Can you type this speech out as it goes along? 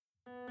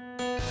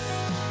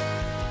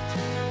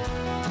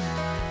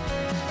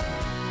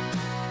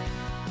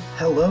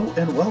Hello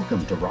and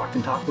welcome to Rock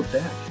and Talk with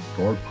Dak,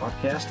 your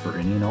podcast for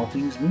any and all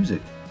things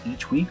music.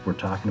 Each week we're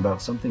talking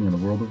about something in the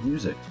world of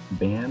music,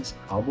 bands,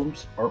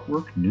 albums,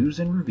 artwork,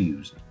 news, and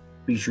reviews.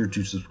 Be sure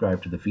to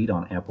subscribe to the feed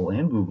on Apple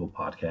and Google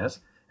Podcasts,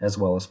 as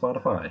well as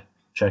Spotify.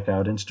 Check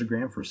out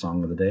Instagram for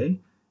Song of the Day,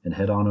 and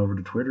head on over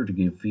to Twitter to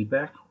give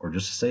feedback or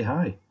just to say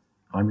hi.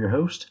 I'm your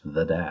host,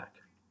 The Dak.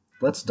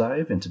 Let's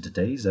dive into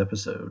today's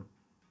episode.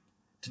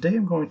 Today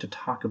I'm going to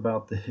talk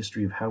about the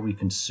history of how we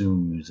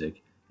consume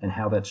music and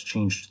how that's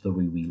changed the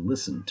way we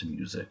listen to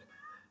music.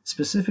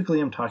 Specifically,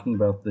 I'm talking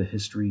about the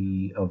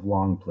history of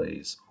long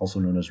plays,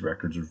 also known as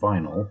records or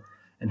vinyl,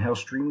 and how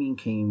streaming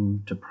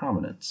came to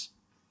prominence.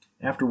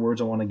 Afterwards,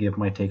 I want to give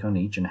my take on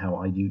each and how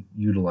I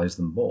utilize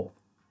them both.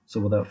 So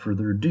without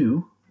further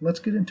ado,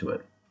 let's get into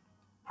it.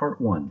 Part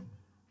 1.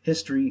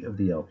 History of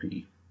the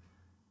LP.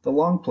 The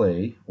long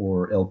play,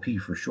 or LP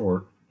for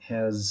short,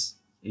 has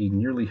a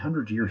nearly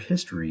 100-year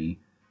history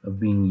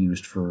of being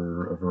used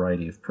for a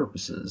variety of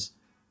purposes.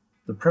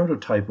 The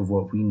prototype of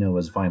what we know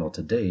as vinyl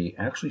today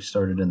actually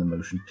started in the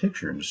motion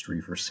picture industry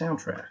for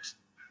soundtracks.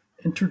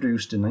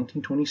 Introduced in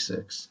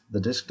 1926,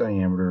 the disc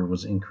diameter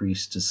was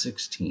increased to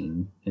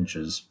 16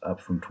 inches,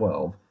 up from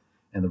 12,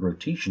 and the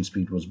rotation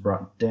speed was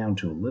brought down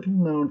to a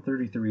little-known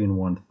 33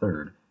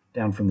 1/3,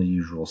 down from the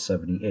usual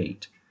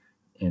 78.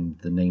 And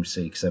the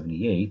namesake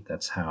 78,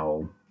 that's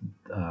how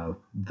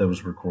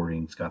those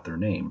recordings got their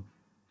name.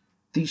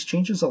 These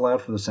changes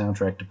allowed for the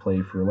soundtrack to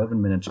play for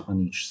 11 minutes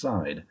on each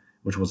side,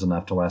 which was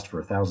enough to last for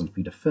 1,000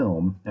 feet of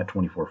film at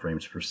 24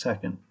 frames per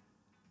second.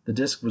 The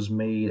disc was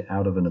made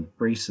out of an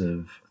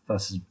abrasive,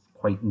 thus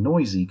quite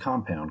noisy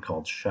compound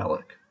called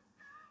shellac.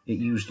 It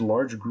used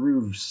large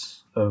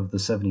grooves of the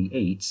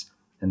 78s,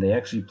 and they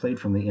actually played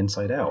from the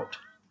inside out.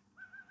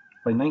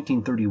 By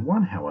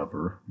 1931,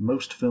 however,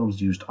 most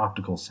films used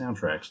optical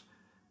soundtracks,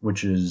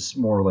 which is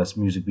more or less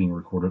music being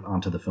recorded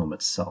onto the film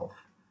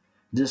itself.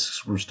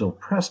 Discs were still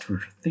pressed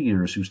for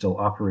theaters who still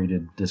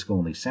operated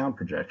disc-only sound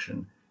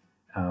projection,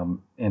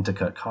 and to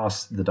cut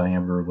costs, the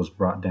diameter was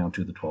brought down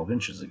to the 12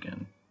 inches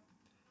again.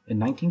 In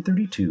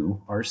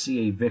 1932,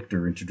 RCA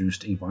Victor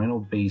introduced a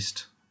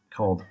vinyl-based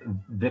called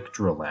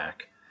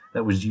Victrolac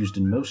that was used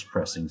in most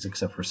pressings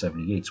except for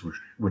 78s,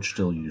 which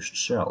still used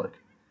shellac.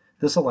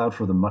 This allowed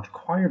for the much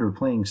quieter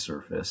playing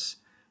surface,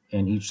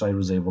 and each side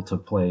was able to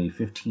play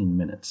 15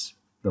 minutes.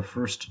 The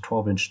first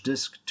 12-inch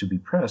disc to be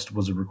pressed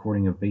was a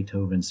recording of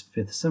Beethoven's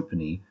Fifth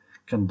Symphony,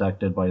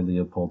 conducted by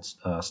Leopold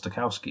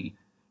Stokowski,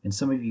 and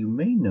some of you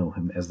may know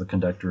him as the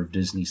conductor of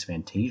Disney's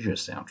Fantasia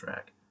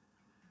soundtrack.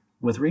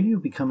 With radio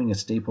becoming a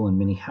staple in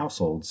many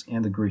households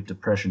and the Great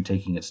Depression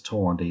taking its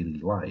toll on daily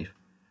life,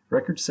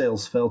 record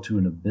sales fell to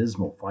an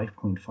abysmal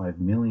 5.5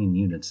 million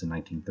units in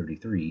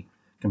 1933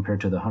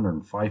 compared to the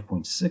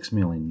 105.6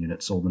 million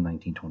units sold in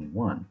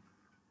 1921.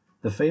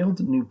 The failed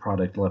new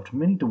product left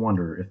many to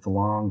wonder if the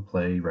long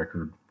play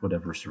record would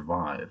ever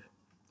survive.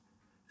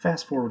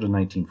 Fast forward to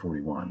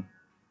 1941.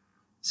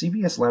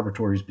 CBS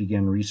Laboratories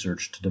began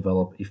research to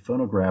develop a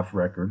phonograph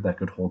record that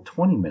could hold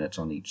 20 minutes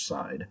on each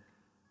side.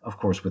 Of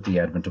course, with the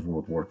advent of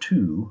World War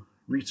II,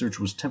 research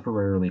was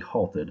temporarily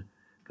halted,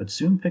 but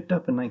soon picked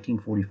up in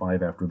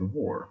 1945 after the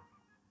war.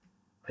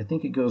 I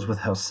think it goes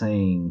without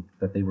saying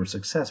that they were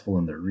successful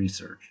in their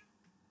research.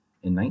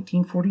 In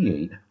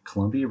 1948,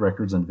 Columbia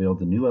Records unveiled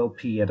the new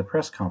LP at a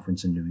press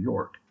conference in New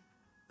York.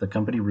 The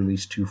company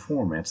released two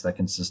formats that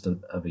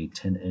consisted of a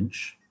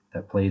 10-inch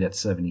that played at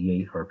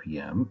 78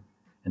 RPM,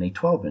 and a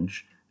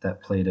 12-inch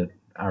that played at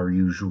our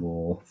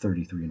usual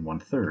 33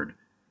 1/3.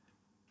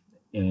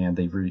 And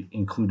they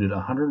included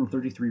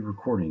 133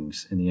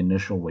 recordings in the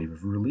initial wave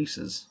of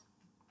releases.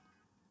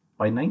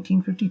 By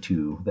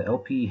 1952, the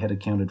LP had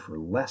accounted for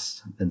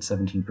less than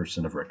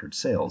 17% of record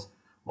sales,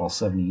 while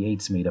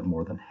 78s made up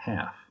more than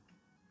half.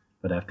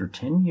 But after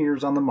 10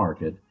 years on the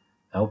market,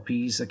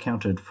 LPs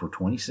accounted for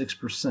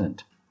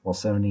 26%, while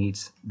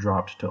 78s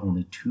dropped to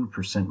only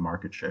 2%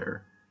 market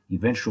share,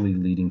 eventually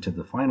leading to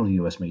the final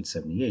US-made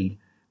 78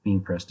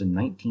 being pressed in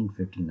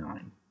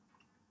 1959.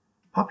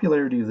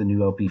 Popularity of the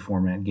new LP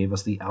format gave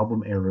us the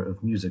album era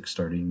of music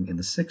starting in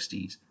the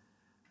 60s,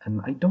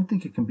 and I don't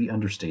think it can be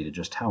understated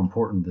just how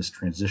important this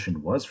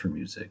transition was for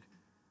music.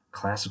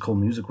 Classical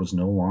music was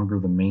no longer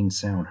the main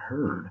sound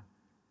heard.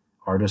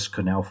 Artists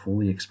could now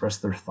fully express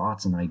their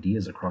thoughts and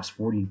ideas across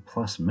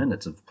 40-plus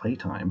minutes of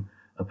playtime,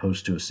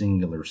 opposed to a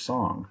singular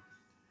song.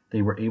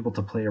 They were able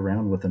to play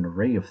around with an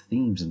array of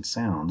themes and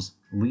sounds,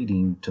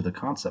 leading to the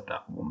concept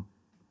album.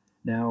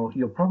 Now,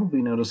 you'll probably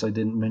notice I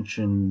didn't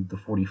mention the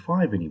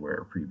 45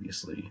 anywhere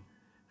previously.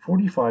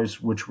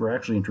 45s, which were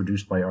actually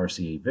introduced by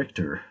RCA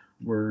Victor,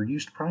 were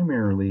used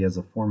primarily as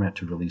a format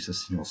to release a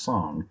single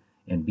song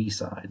and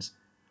B-sides.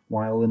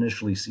 While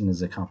initially seen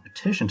as a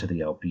competition to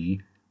the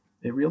LP,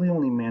 it really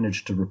only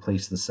managed to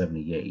replace the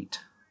 78.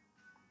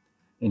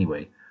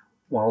 Anyway,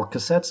 while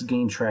cassettes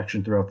gained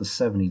traction throughout the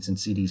 70s and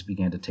CDs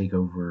began to take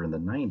over in the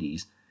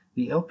 90s,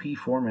 the LP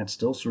format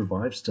still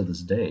survives to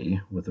this day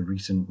with a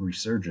recent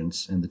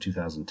resurgence in the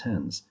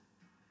 2010s.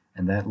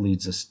 And that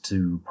leads us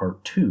to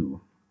part 2,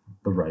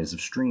 the rise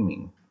of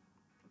streaming.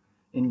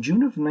 In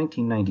June of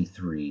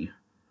 1993,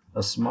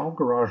 a small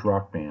garage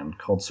rock band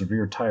called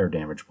Severe Tire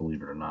Damage,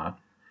 believe it or not,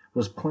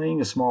 was playing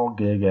a small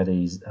gig at a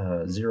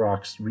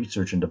Xerox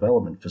research and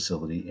development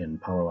facility in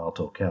Palo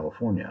Alto,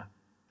 California.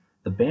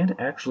 The band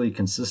actually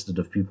consisted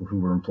of people who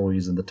were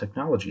employees in the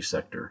technology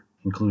sector,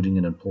 including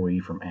an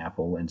employee from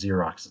Apple and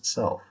Xerox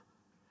itself.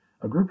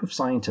 A group of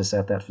scientists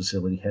at that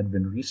facility had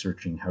been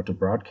researching how to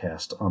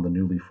broadcast on the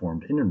newly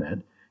formed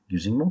internet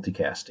using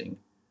multicasting.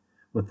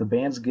 With the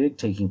band's gig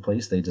taking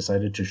place, they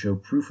decided to show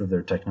proof of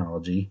their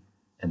technology,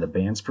 and the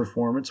band's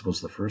performance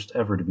was the first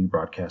ever to be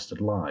broadcasted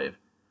live,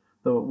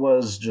 though it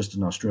was just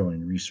an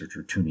Australian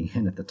researcher tuning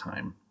in at the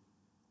time.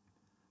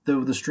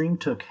 Though the stream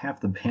took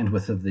half the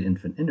bandwidth of the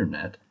infant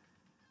internet,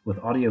 with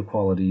audio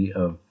quality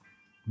of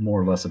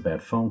more or less a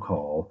bad phone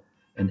call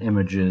and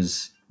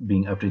images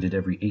being updated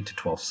every 8 to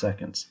 12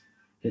 seconds,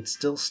 it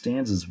still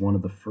stands as one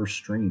of the first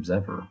streams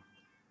ever.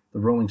 The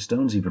Rolling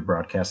Stones even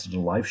broadcasted a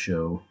live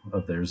show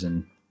of theirs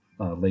in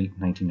late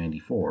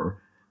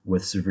 1994,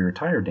 with Severe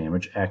Tire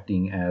Damage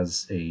acting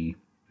as a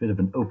bit of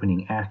an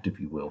opening act, if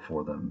you will,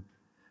 for them.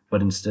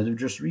 But instead of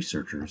just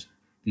researchers,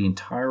 the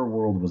entire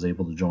world was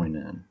able to join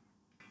in.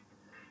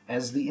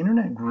 As the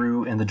internet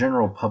grew and the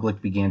general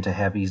public began to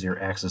have easier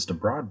access to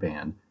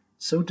broadband,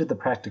 so did the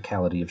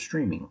practicality of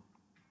streaming.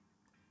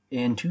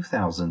 In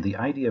 2000, the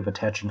idea of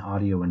attaching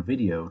audio and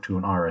video to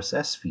an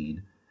RSS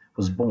feed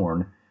was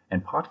born,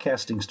 and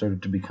podcasting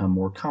started to become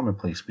more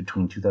commonplace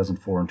between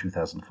 2004 and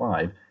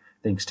 2005,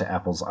 thanks to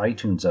Apple's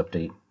iTunes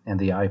update and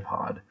the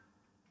iPod.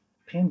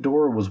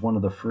 Pandora was one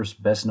of the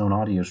first best-known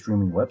audio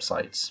streaming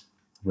websites,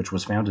 which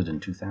was founded in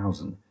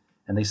 2000,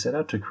 and they set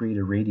out to create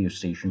a radio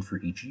station for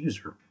each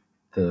user,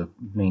 the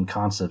main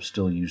concept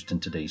still used in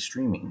today's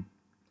streaming.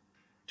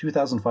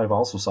 2005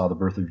 also saw the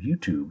birth of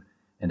YouTube,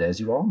 and as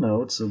you all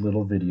know, it's a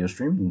little video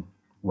streaming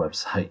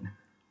website.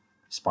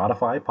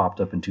 Spotify popped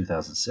up in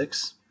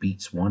 2006,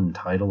 Beats won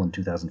Tidal in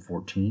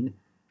 2014,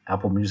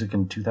 Apple Music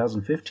in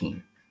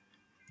 2015.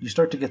 You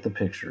start to get the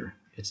picture.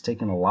 It's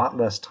taken a lot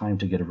less time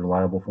to get a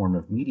reliable form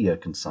of media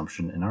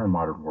consumption in our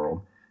modern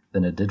world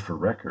than it did for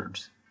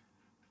records.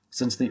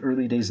 Since the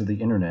early days of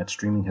the internet,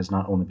 streaming has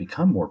not only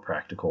become more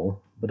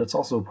practical, but it's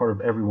also part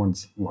of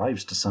everyone's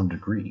lives to some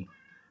degree.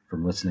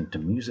 From listening to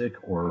music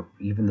or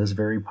even this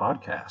very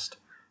podcast,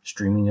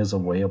 streaming is a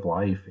way of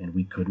life and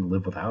we couldn't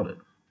live without it.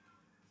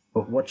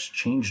 But what's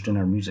changed in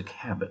our music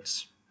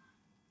habits?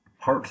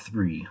 Part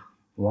 3,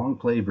 Long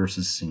Play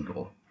versus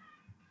Single.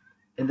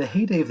 In the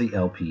heyday of the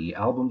LP,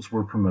 albums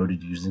were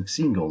promoted using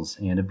singles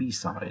and a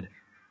B-side,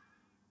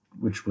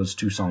 which was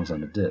 2 songs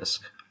on a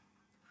disc.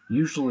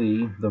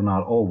 Usually, though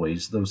not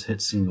always, those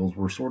hit singles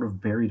were sort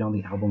of buried on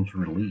the album's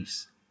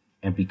release,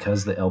 and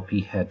because the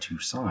LP had 2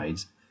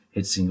 sides,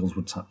 hit singles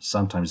would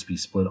sometimes be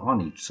split on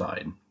each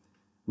side,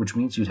 which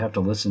means you'd have to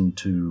listen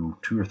to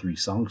 2 or 3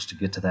 songs to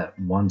get to that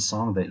one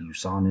song that you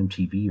saw on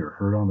MTV or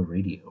heard on the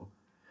radio,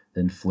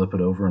 then flip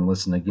it over and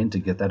listen again to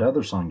get that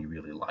other song you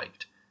really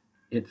liked.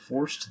 It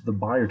forced the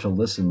buyer to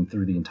listen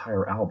through the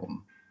entire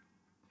album.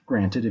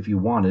 Granted, if you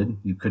wanted,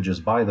 you could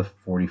just buy the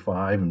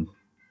 45 and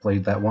play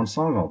that one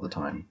song all the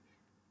time.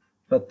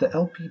 But the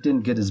LP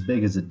didn't get as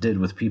big as it did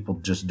with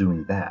people just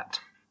doing that.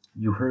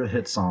 You heard a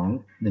hit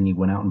song, then you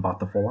went out and bought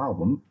the full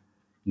album.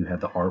 You had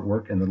the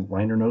artwork and the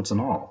liner notes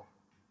and all.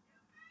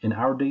 In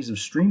our days of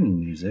streaming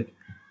music,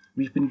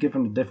 we've been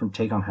given a different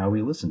take on how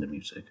we listen to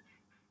music.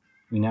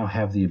 We now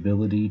have the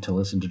ability to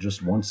listen to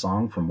just one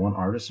song from one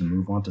artist and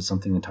move on to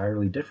something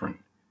entirely different.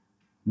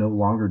 No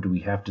longer do we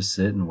have to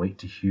sit and wait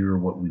to hear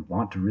what we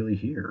want to really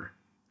hear.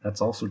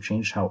 That's also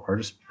changed how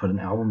artists put an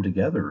album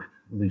together,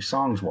 at least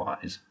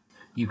songs-wise.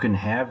 You can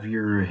have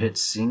your hit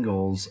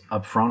singles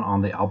up front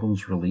on the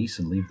album's release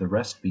and leave the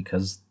rest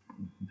because,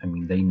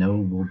 they know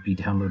we'll be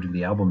downloading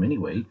the album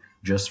anyway,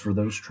 just for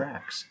those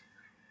tracks.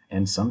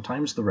 And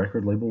sometimes the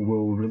record label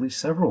will release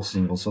several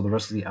singles so the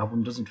rest of the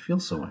album doesn't feel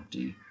so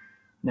empty.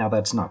 Now,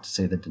 that's not to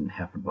say that didn't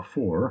happen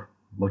before.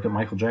 Look at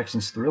Michael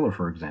Jackson's Thriller,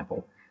 for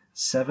example.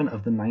 7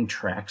 of the 9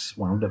 tracks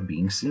wound up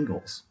being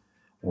singles.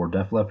 Or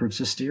Def Leppard's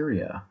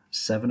Hysteria.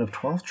 7 of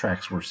 12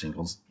 tracks were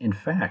singles. In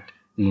fact,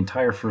 the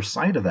entire first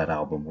side of that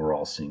album were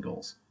all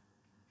singles.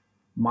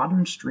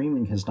 Modern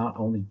streaming has not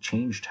only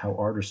changed how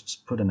artists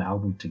put an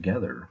album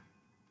together,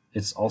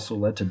 it's also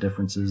led to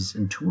differences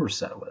in tour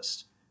set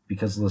lists.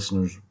 Because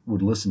listeners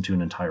would listen to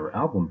an entire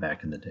album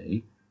back in the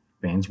day,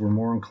 bands were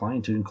more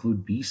inclined to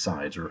include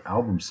B-sides or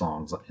album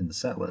songs in the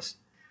set list.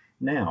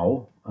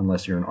 Now,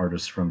 unless you're an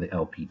artist from the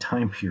LP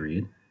time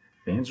period,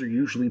 bands are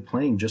usually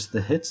playing just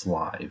the hits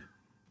live.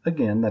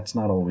 Again, that's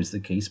not always the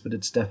case, but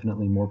it's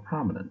definitely more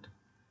prominent.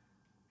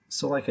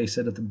 So like I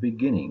said at the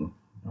beginning,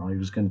 I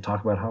was going to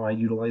talk about how I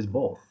utilize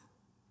both.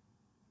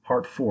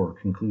 Part 4,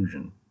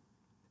 Conclusion.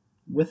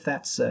 With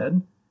that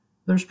said,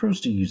 there's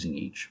pros to using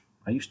each.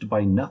 I used to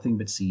buy nothing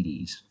but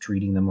CDs,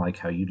 treating them like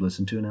how you'd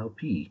listen to an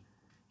LP,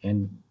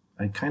 and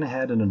I kind of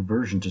had an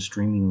aversion to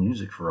streaming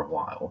music for a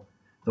while,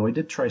 though I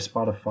did try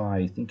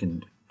Spotify, I think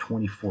in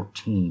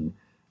 2014,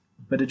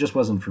 but it just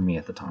wasn't for me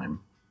at the time.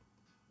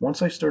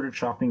 Once I started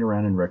shopping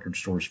around in record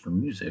stores for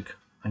music,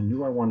 I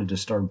knew I wanted to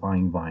start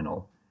buying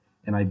vinyl,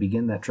 and I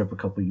began that trip a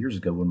couple years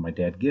ago when my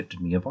dad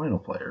gifted me a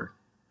vinyl player.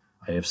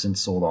 I have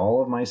since sold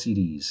all of my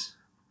CDs,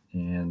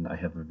 and I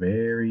have a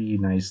very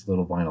nice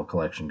little vinyl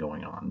collection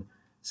going on,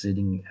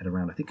 sitting at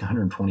around, I think,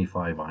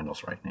 125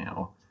 vinyls right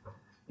now.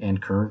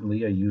 And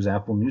currently, I use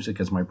Apple Music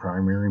as my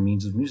primary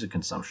means of music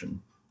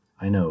consumption.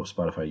 I know,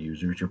 Spotify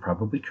users, you're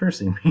probably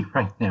cursing me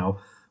right now,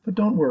 but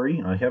don't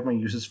worry, I have my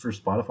uses for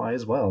Spotify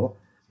as well,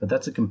 but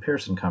that's a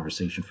comparison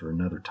conversation for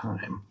another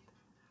time.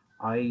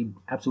 I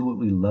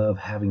absolutely love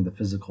having the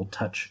physical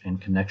touch and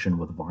connection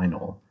with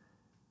vinyl.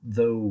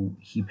 Though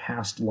he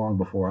passed long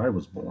before I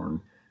was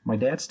born, my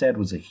dad's dad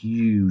was a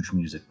huge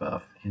music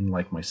buff, and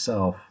like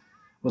myself,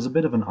 was a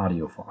bit of an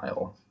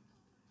audiophile.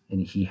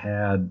 And he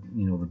had,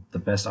 the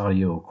best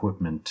audio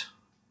equipment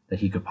that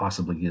he could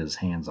possibly get his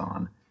hands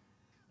on.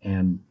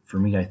 And for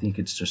me, I think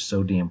it's just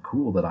so damn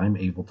cool that I'm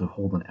able to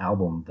hold an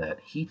album that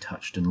he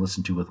touched and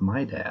listened to with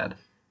my dad.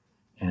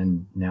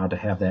 And now to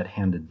have that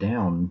handed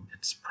down,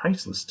 it's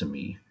priceless to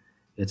me.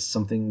 It's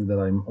something that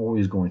I'm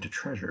always going to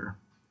treasure.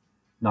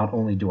 Not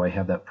only do I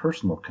have that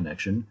personal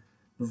connection,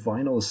 the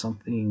vinyl is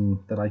something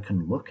that I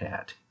can look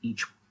at.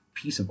 Each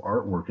piece of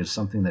artwork is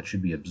something that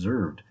should be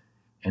observed,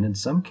 and in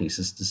some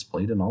cases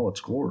displayed in all its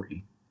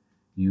glory.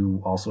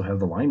 You also have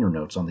the liner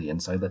notes on the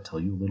inside that tell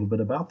you a little bit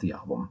about the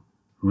album,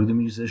 who the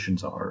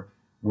musicians are,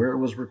 where it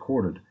was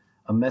recorded,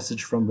 a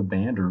message from the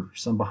band, or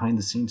some behind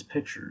the scenes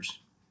pictures.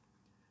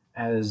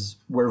 As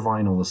where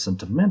vinyl is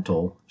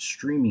sentimental,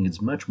 streaming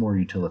is much more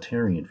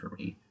utilitarian for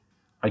me.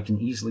 I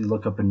can easily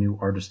look up a new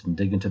artist and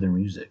dig into their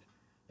music,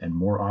 and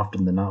more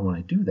often than not when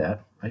I do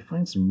that, I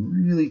find some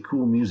really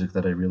cool music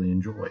that I really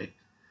enjoy.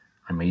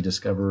 I may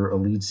discover a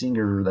lead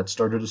singer that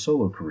started a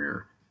solo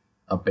career.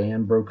 A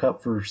band broke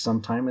up for some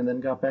time and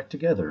then got back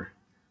together.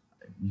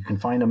 You can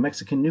find a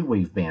Mexican new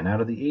wave band out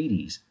of the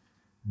 80s,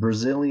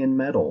 Brazilian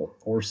metal,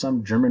 or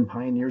some German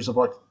pioneers of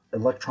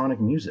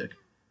electronic music.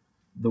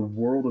 The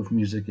world of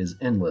music is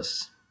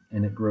endless,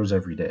 and it grows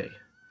every day.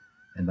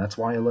 And that's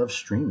why I love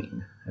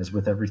streaming. As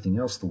with everything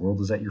else, the world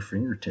is at your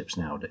fingertips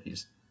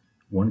nowadays.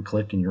 One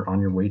click and you're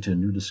on your way to a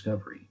new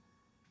discovery.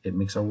 It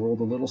makes our world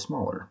a little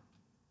smaller.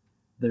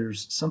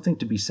 There's something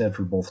to be said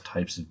for both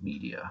types of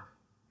media.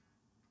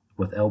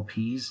 With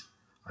LPs,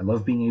 I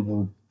love being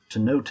able to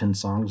know 10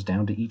 songs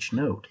down to each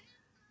note.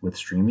 With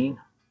streaming,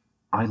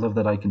 I love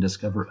that I can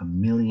discover a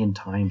million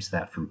times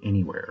that from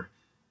anywhere.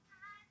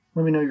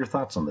 Let me know your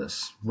thoughts on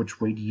this. Which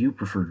way do you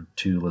prefer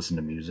to listen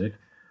to music?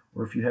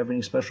 Or if you have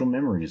any special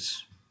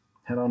memories,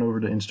 head on over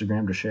to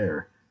Instagram to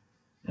share.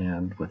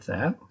 And with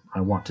that,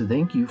 I want to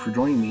thank you for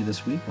joining me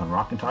this week on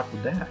Rock and Talk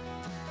with Dak.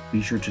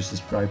 Be sure to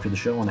subscribe to the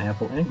show on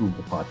Apple and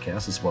Google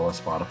Podcasts as well as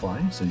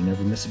Spotify so you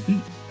never miss a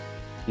beat.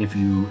 If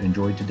you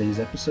enjoyed today's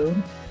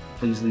episode,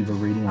 please leave a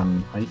rating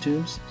on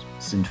iTunes,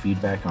 send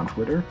feedback on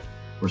Twitter,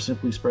 or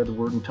simply spread the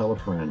word and tell a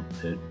friend.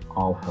 It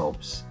all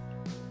helps.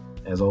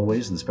 As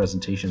always, this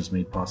presentation is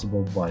made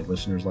possible by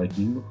listeners like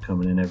you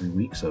coming in every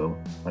week, so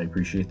I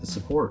appreciate the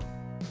support.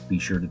 Be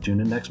sure to tune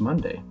in next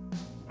Monday.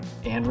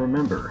 And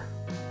remember,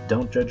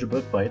 don't judge a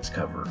book by its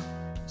cover.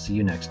 See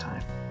you next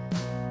time.